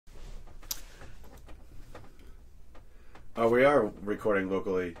We are recording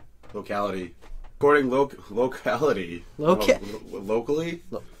locally. Locality. Recording locality. Locally?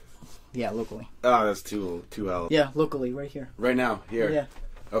 Yeah, locally. Oh, that's too L. Yeah, locally, right here. Right now, here. Yeah.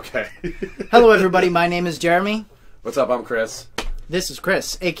 Okay. Hello, everybody. My name is Jeremy. What's up? I'm Chris. This is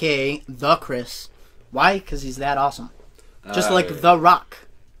Chris, a.k.a. The Chris. Why? Because he's that awesome. Just like The Rock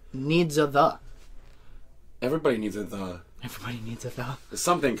needs a the. Everybody needs a the. Everybody needs a the. It's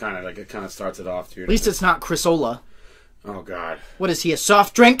something kind of like it kind of starts it off, dude. At least it's not Chrisola. Oh, God. What is he, a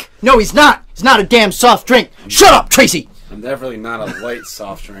soft drink? No, he's not. He's not a damn soft drink. Shut up, Tracy. I'm definitely not a light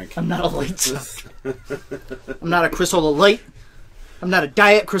soft drink. I'm not a light soft drink. I'm not a Chrisola light. I'm not a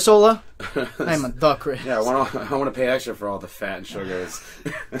diet Chrisola. I'm a the Chris. Yeah, I want to pay extra for all the fat and sugars.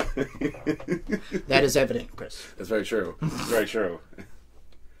 That is evident, Chris. That's very true. It's very true.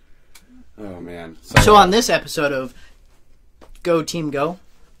 Oh, man. So on this episode of Go Team Go,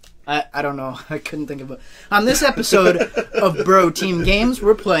 I don't know. I couldn't think of it. On this episode of Bro Team Games,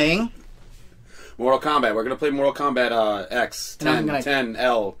 we're playing Mortal Kombat. We're going to play Mortal Kombat X. 10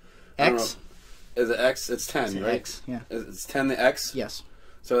 L. X? Is it X? It's 10, it's right? X, yeah. It's 10 the X? Yes.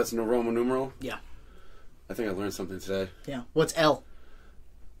 So that's a Roman numeral? Yeah. I think I learned something today. Yeah. What's L?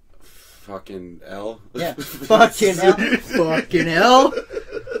 Fucking L? Yeah. Fucking L. Fucking L.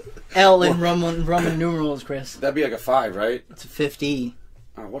 L in Roman numerals, Chris. That'd be like a 5, right? It's a 50.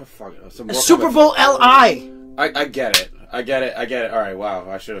 Oh, what a fuck. A Super Bowl LI! I get it. I get it. Alright, wow.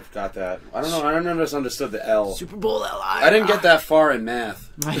 I should have got that. I don't know. I never understood the L. Super Bowl LI. I didn't get that far in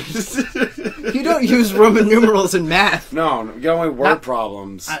math. You don't use Roman numerals in math. No, you got only word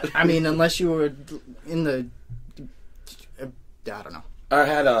problems. I mean, unless you were in the... I don't know. I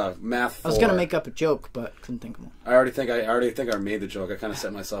had a math 4. I was going to make up a joke, but couldn't think of one. I already think I made the joke. I kind of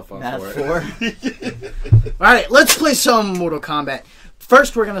set myself up math for it. Alright, let's play some Mortal Kombat.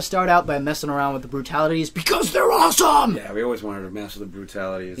 First, we're going to start out by messing around with the brutalities because they're awesome! Yeah, we always wanted to mess with the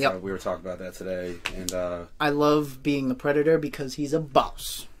brutalities. Yep. We were talking about that today. And I love being the Predator because he's a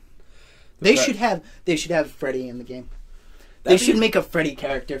boss. They should have Freddy in the game. They should make a Freddy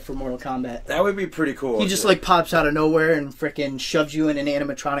character for Mortal Kombat. That would be pretty cool. He just like pops out of nowhere and frickin' shoves you in an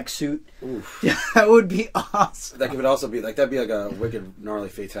animatronic suit. Oof. That would be awesome. That could also be that'd be like a wicked gnarly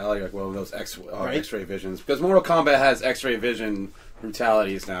fatality, like one of those right? X-ray visions. Because Mortal Kombat has X-ray vision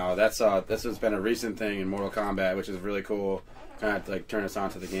brutalities now. This has been a recent thing in Mortal Kombat, which is really cool. Kind of like turn us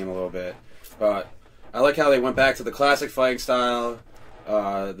on to the game a little bit. But I like how they went back to the classic fighting style.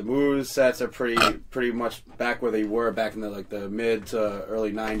 The move sets are pretty much back where they were back in the mid to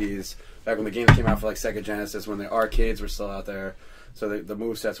early 90s, back when the game came out for like Sega Genesis, when the arcades were still out there. So the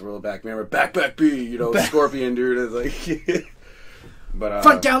move sets were a little back. Remember back B, Scorpion dude is like but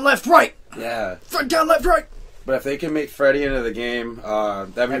front down left right. Yeah. Front down left right. But if they can make Freddy into the game,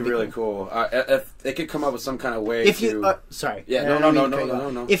 that'd be really cool. If they could come up with some kind of way sorry. Yeah,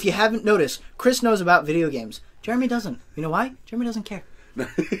 no. If you haven't noticed, Chris knows about video games. Jeremy doesn't. You know why? Jeremy doesn't care.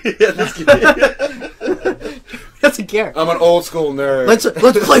 Doesn't care. I'm an old school nerd. Let's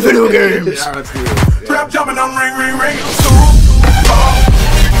play video games. Yeah, let's do this. Yeah. Jumping on ring.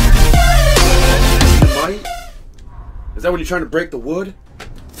 Money? Is that when you're trying to break the wood?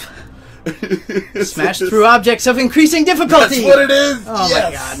 Smash through objects of increasing difficulty. That's what it is. Oh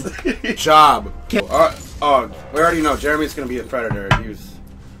yes. My god. Job. We already know Jeremy's gonna be a Predator.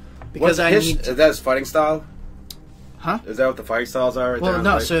 Because is that his fighting style? Huh? Is that what the fighting styles are? Right well, there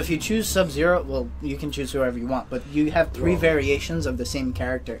no. right? So if you choose Sub-Zero, well, you can choose whoever you want, but you have 3 variations of the same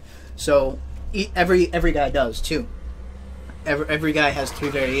character. So every guy does too. Every guy has 3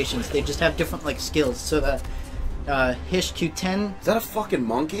 variations. They just have different skills. So the Hish Q10. Is that a fucking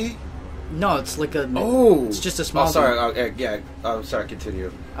monkey? No, it's like a. Oh. It's just a small. Oh, sorry. Dude. Yeah. I'm sorry.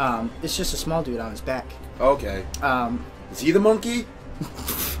 Continue. It's just a small dude on his back. Okay. Is he the monkey?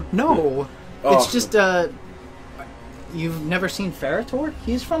 No. Oh. It's just You've never seen Ferritor?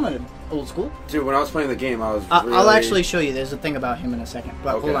 He's from an old school. Dude, when I was playing the game, I was really... I'll actually show you. There's a thing about him in a second.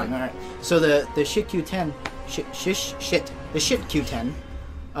 But okay. Hold on. All right. So the Shit Q10... The Shit Q10,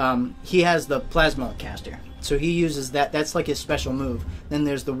 he has the Plasma Caster. So he uses that. That's like his special move. Then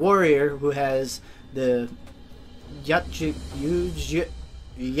there's the Warrior, who has the...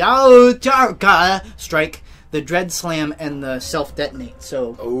 Yautaka Strike, the Dread Slam, and the Self Detonate.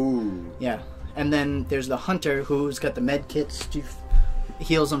 So... Ooh. Yeah. And then there's the Hunter, who's got the med kits to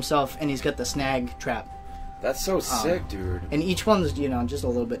heals himself, and he's got the Snag Trap. That's so sick, dude. And each one's, just a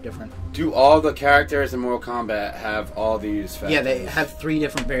little bit different. Do all the characters in Mortal Kombat have all these factors? Yeah, they have 3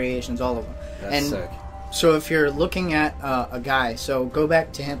 different variations, all of them. That's sick. So if you're looking at a guy, so go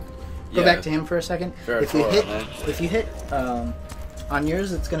back to him. Go back to him for a second. If you hit on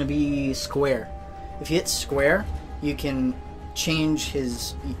yours, it's going to be square. If you hit square, you can change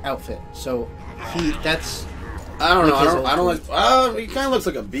his outfit. So that's I don't know. Like I don't like. He kind of looks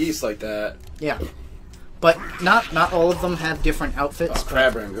like a beast like that. yeah. But not all of them have different outfits. Oh,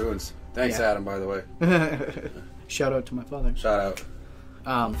 crab rangoons. Thanks, Yeah. Adam. By the way, Shout out to my father. shout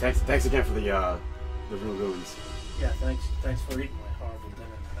out. Thanks again for the rangoons. Yeah, thanks for eating my horrible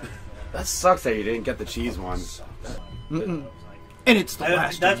dinner. That sucks that you didn't get the cheese one. Mm-mm. And it's the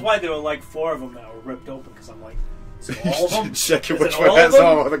last That's one. why there were like 4 of them that were ripped open because I'm like, is it all of them? Checking Is which it one all has of them?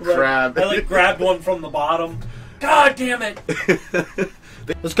 all the crab. I like grabbed one from the bottom. God damn it!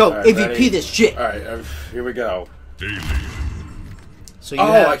 Let's go. All right, AVP ready? this shit. All right, here we go. So you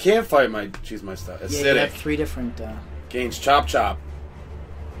Oh, have, I can't fight my stuff. yeah, Acidic. you have 3 different. Gains chop.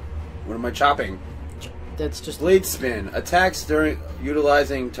 What am I chopping? That's just Blade spin. Attacks during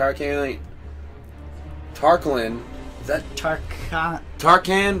utilizing Tarkan. Is that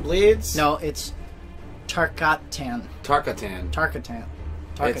Tarkan blades? No, it's Tarkatan. Tarkatan.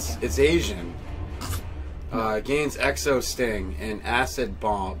 It's Asian. Gains Exo Sting and Acid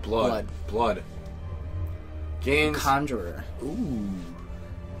Bomb. Blood. Gains. Conjurer. Ooh.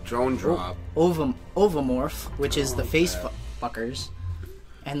 Drone drop. Ovomorph, which is the face fuckers,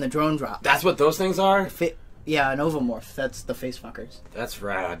 and the drone drop. That's what those things are? Yeah, an ovomorph. That's the face fuckers. That's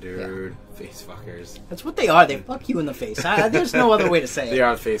rad, dude. Yeah. Face fuckers. That's what they are. They fuck you in the face. There's no other way to say it. They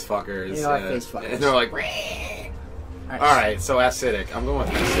are face fuckers. They are face fuckers. And they're like, Alright, so acidic. I'm going with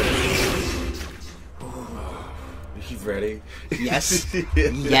acidic. You ready? Yes.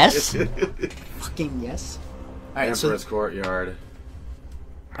 Yes. Fucking yes. Alright, Emperor's Courtyard.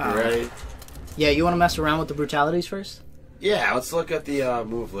 You ready? Yeah, you want to mess around with the brutalities first? Yeah, let's look at the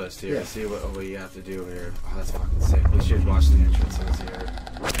move list here Yeah. and see what you have to do here. Oh, that's fucking sick. You should watch the entrances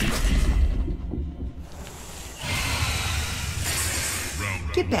here.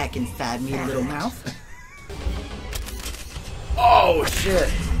 Get back inside me, little mouth. Oh, shit.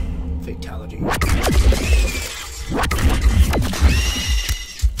 Fatality.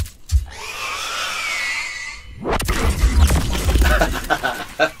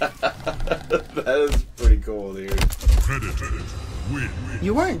 That is pretty cool, dude.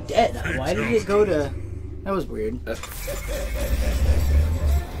 You weren't dead. Why did it go to... That was weird. You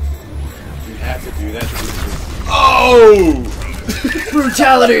have to do that. Oh!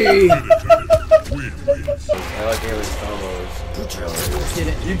 Brutality! I like Alien's combos. Did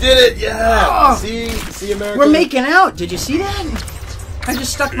it. You did it! Yeah! Oh! See, America? We're making out! Did you see that? I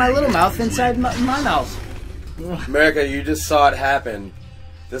just stuck my little mouth inside my mouth. America, you just saw it happen.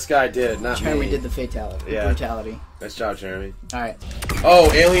 This guy did, not Jeremy me. did the fatality. Yeah. Brutality. Nice job, Jeremy. Alright.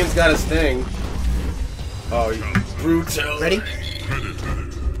 Oh, Alien's got his thing. Oh, brutal. Ready?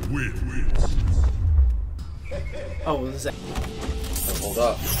 Oh, what was that? Hold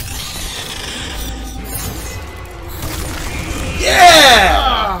up.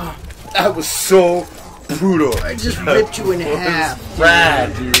 Yeah! That was so brutal. I just ripped you in half.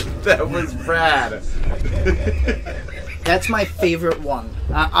 Rad, dude. That was rad. That's my favorite one.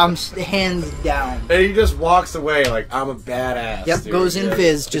 I'm hands down. And he just walks away like, I'm a badass. Yep, dude. goes in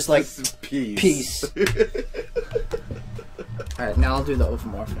viz, just like peace. Alright, now I'll do the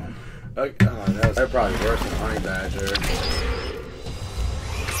Ovomorph one. Okay, oh, that's probably worse than Honey Badger.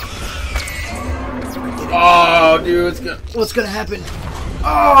 Oh, dude, it's good. What's gonna happen?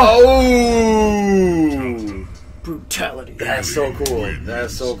 Oh! Brutality. That's so cool.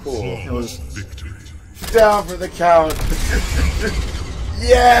 That's so cool. That was... Down for the count.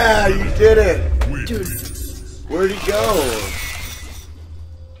 Yeah, you did it. Dude. Where'd he go?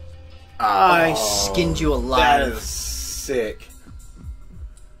 I skinned you alive. That is sick.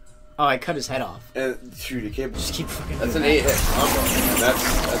 Oh, I cut his head off. And shoot, you can't. Just keep fucking That's an doing 8-hit combo.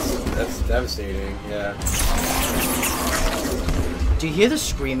 That's devastating. Yeah. Do you hear the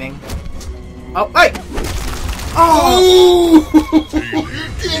screaming? Oh, hey! Oh!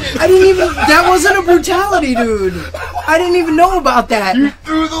 I didn't even... That wasn't a brutality, dude! I didn't even know about that! You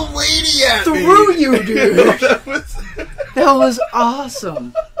threw the lady at me! Threw you, dude! That was... That was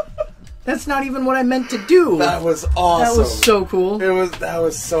awesome! That's not even what I meant to do! That was awesome! That was so cool! That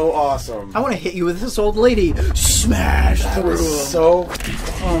was so awesome! I want to hit you with this old lady! Smash That through! was so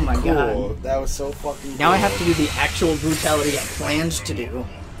Oh my cool. god. That was so fucking cool. Now I have to do the actual brutality I planned to do.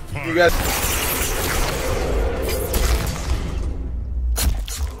 You guys...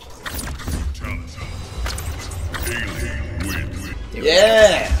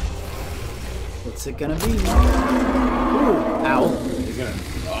 Yeah! What's it gonna be? Ooh, ow.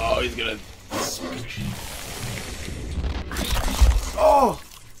 He's gonna... Oh!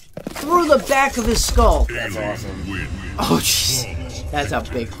 Through the back of his skull. That's awesome. Oh, jeez. That's a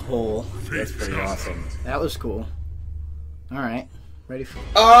big hole. That's pretty awesome. That was cool. All right, ready for?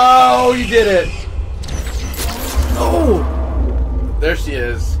 Oh, you did it! Oh, There she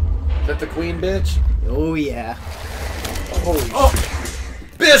is. Is that the queen, bitch? oh yeah. Holy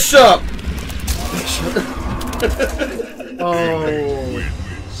Bishop! Oh,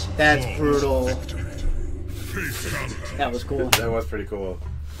 that's brutal. That was cool. That was pretty cool.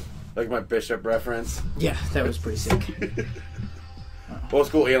 Like my Bishop reference. Yeah, that was pretty sick. Old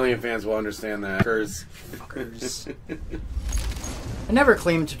school Alien fans will understand that. Fuckers. I never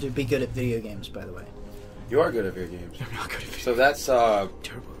claimed to be good at video games, by the way. You are good at video games. I'm not good at video So that's Terrible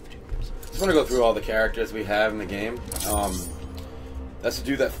at video games. just want to go through all the characters we have in the game. That's the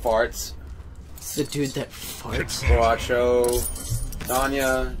dude that farts. The dude that farts. Boacho,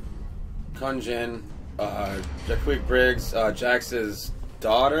 Tanya, Kunjin, Jaquique Briggs, Jax's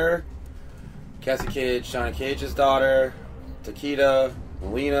daughter, Cassie Cage, Johnny Cage's daughter, Takeda,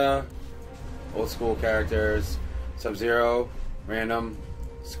 Melina, old school characters, Sub-Zero, Random,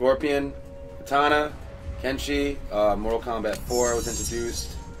 Scorpion, Katana, Kenshi, Mortal Kombat 4 was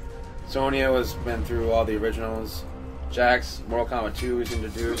introduced, Sonya was been through all the originals, Jax, Mortal Kombat 2 was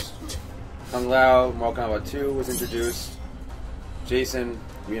introduced, Kung Lao, Mortal Kombat 2 was introduced, Jason,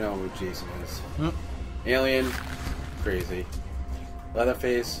 we know who Jason is, Alien, crazy,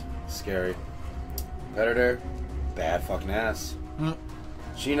 Leatherface, scary, Predator, bad fucking ass,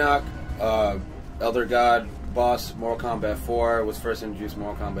 Shinnok, Elder God, boss, Mortal Kombat 4, was first introduced in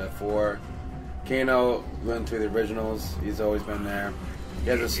Mortal Kombat 4. Kano went through the originals, he's always been there. He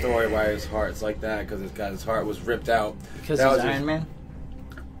has a story why his heart's like that, because his heart was ripped out. Because That he's was Iron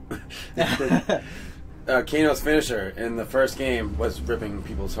Man? Kano's finisher in the first game was ripping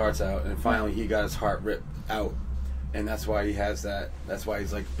people's hearts out, and finally he got his heart ripped out. And that's why he has that. That's why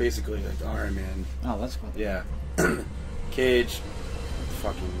he's like basically like Iron Man. Oh, that's cool. Yeah. Cage.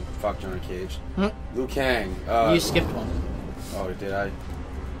 Fuck Johnny Cage. Liu Kang. You skipped one. Oh, did I?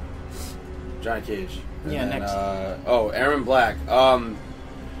 Johnny Cage. And Yeah, then, next. Aaron Black.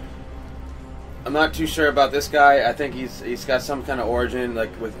 I'm not too sure about this guy. I think he's got some kind of origin,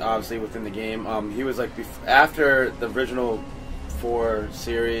 like obviously within the game. He was like after the original 4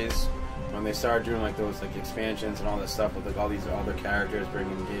 series, when they started doing like those like expansions and all that stuff with like all these other characters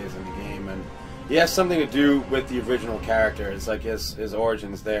bringing gays in the game, and he has something to do with the original character. It's like his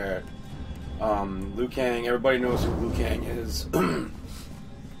origins there. Liu Kang, everybody knows who Liu Kang is.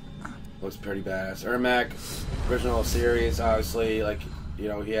 Looks pretty badass. Ermac, original series, obviously, like, you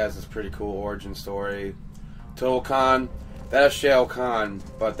know, he has this pretty cool origin story. Total Khan, that's Shao Kahn,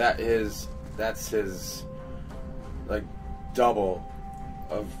 but that's his like double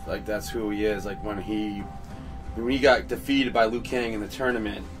of like that's who he is. Like when he got defeated by Liu Kang in the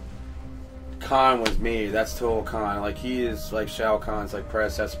tournament, Khan was made. That's Total Khan. Like he is like Shao Kahn's like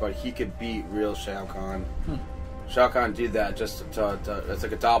predecessor, but he could beat real Shao Kahn. Shao Kahn did that just to it's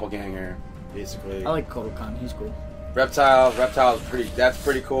like a doppelganger, basically. I like Kotal Khan. He's cool. Reptile's that's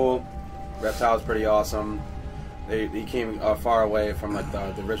pretty cool. Reptile's pretty awesome. He came far away from like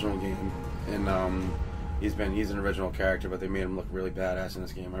the original game, and he's an original character, but they made him look really badass in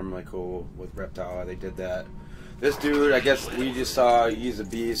this game. I'm really cool with Reptile how they did that. This dude, I guess we just saw, he's a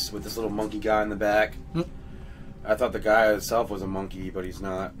beast with this little monkey guy in the back. I thought the guy itself was a monkey, but he's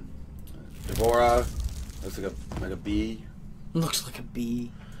not. Devora looks like a bee. Looks like a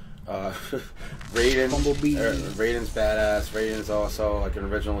bee. Raiden. Bumblebee. Raiden's badass. Raiden's also like an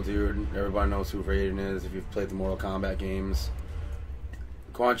original dude. Everybody knows who Raiden is if you've played the Mortal Kombat games.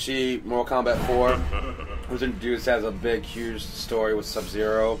 Quan Chi, Mortal Kombat 4, who's introduced, has a big, huge story with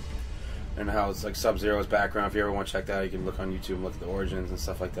Sub-Zero and how it's like Sub-Zero's background. If you ever want to check that out, you can look on YouTube and look at the origins and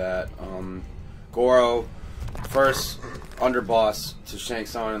stuff like that. Goro, first underboss to Shang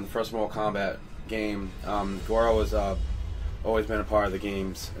Tsung in the first Mortal Kombat game. Goro has always been a part of the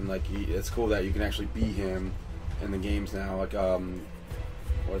games, and like it's cool that you can actually beat him in the games now. Like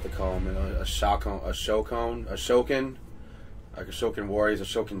what do they call him? A Shokin, like a Shokin warrior, he's a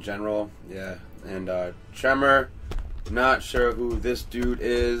Shokin general. Yeah, and Tremor. Not sure who this dude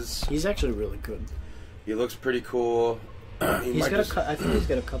is. He's actually really good. He looks pretty cool. I think he's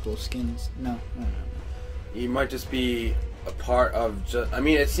got a couple of skins. No. He might just be a part of. I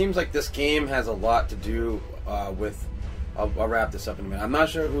mean, it seems like this game has a lot to do with. I'll wrap this up in a minute. I'm not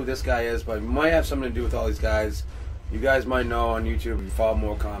sure who this guy is, but it might have something to do with all these guys. You guys might know on YouTube if you follow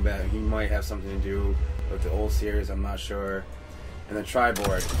Mortal Kombat. He might have something to do with the old series. I'm not sure. And then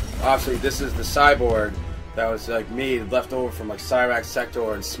Triborg. Obviously, this is the cyborg that was like made, left over from like Cyrax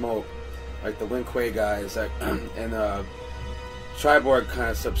Sector and Smoke, like the Lin Kuei guys. Like, and Triborg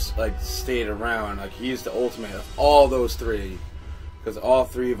kind of like stayed around. Like he's the ultimate of all those three, because all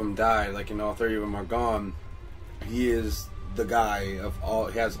three of them died. Like, and all three of them are gone. He is the guy of all.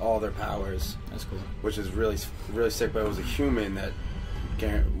 He has all their powers. That's cool. Which is really sick. But it was a human that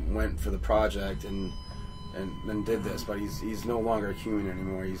went for the project and did this. But he's no longer a human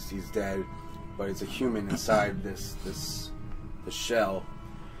anymore. He's dead. But it's a human inside this shell,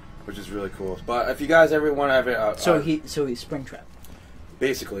 which is really cool. But if you guys ever want to have it, so he's Springtrap.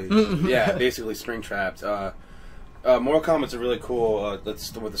 Basically, yeah, basically Springtrapped. Mortal Kombat's a really cool with the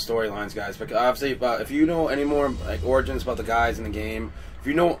storylines, guys. But obviously, if you know any more like origins about the guys in the game, if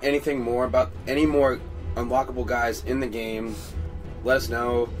you know anything more about any more unlockable guys in the game, let us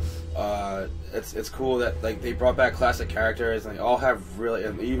know. It's cool that like they brought back classic characters, and they all have really,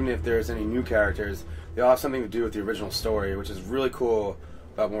 even if there's any new characters, they all have something to do with the original story, which is really cool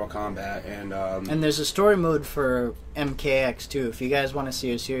about Mortal Kombat. And there's a story mode for MKX too. If you guys want to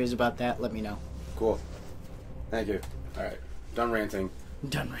see a series about that, let me know. Cool. Thank you. All right, done ranting.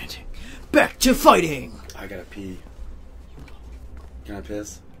 Done ranting. Back to fighting. I gotta pee. Can I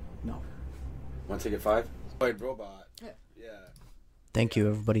piss? No. Want to take it 5? Played robot. Yeah. Thank you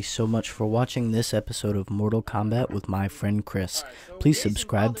everybody so much for watching this episode of Mortal Kombat with my friend Chris. Please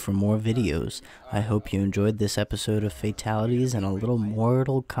subscribe for more videos. I hope you enjoyed this episode of Fatalities and a little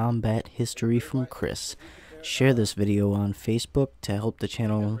Mortal Kombat history from Chris. Share this video on Facebook to help the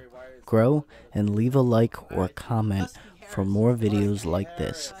channel grow, and leave a like or comment for more videos like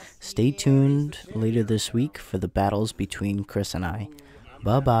this. Stay tuned later this week for the battles between Chris and I.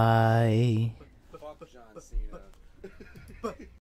 Bye bye.